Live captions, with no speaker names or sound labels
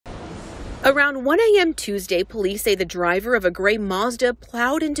Around 1 a.m. Tuesday, police say the driver of a gray Mazda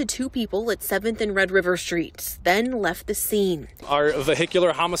plowed into two people at 7th and Red River Streets, then left the scene. Our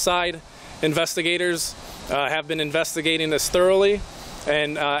vehicular homicide investigators have been investigating this thoroughly,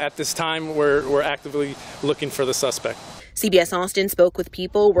 and at this time we're actively looking for the suspect. CBS Austin spoke with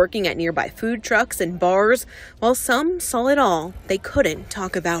people working at nearby food trucks and bars. While some saw it all, they couldn't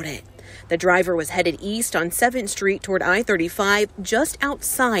talk about it. The driver was headed east on 7th Street toward I-35, just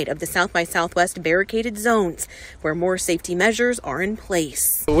outside of the South by Southwest barricaded zones, where more safety measures are in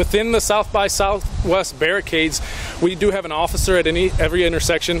place. Within the South by Southwest barricades, we do have an officer at every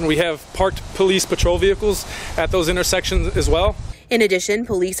intersection. We have parked police patrol vehicles at those intersections as well. In addition,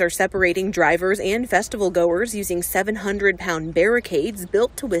 police are separating drivers and festival goers using 700-pound barricades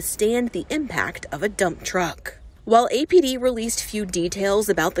built to withstand the impact of a dump truck. While APD released few details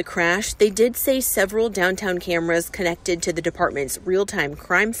about the crash, they did say several downtown cameras connected to the department's real-time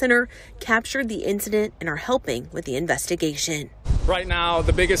crime center captured the incident and are helping with the investigation. Right now,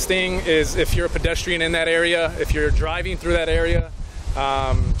 the biggest thing is if you're a pedestrian in that area, if you're driving through that area,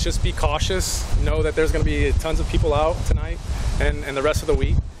 just be cautious. Know that there's going to be tons of people out tonight and the rest of the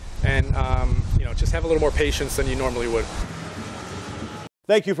week, and just have a little more patience than you normally would.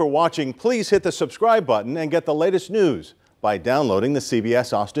 Thank you for watching. Please hit the subscribe button and get the latest news by downloading the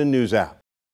CBS Austin News app.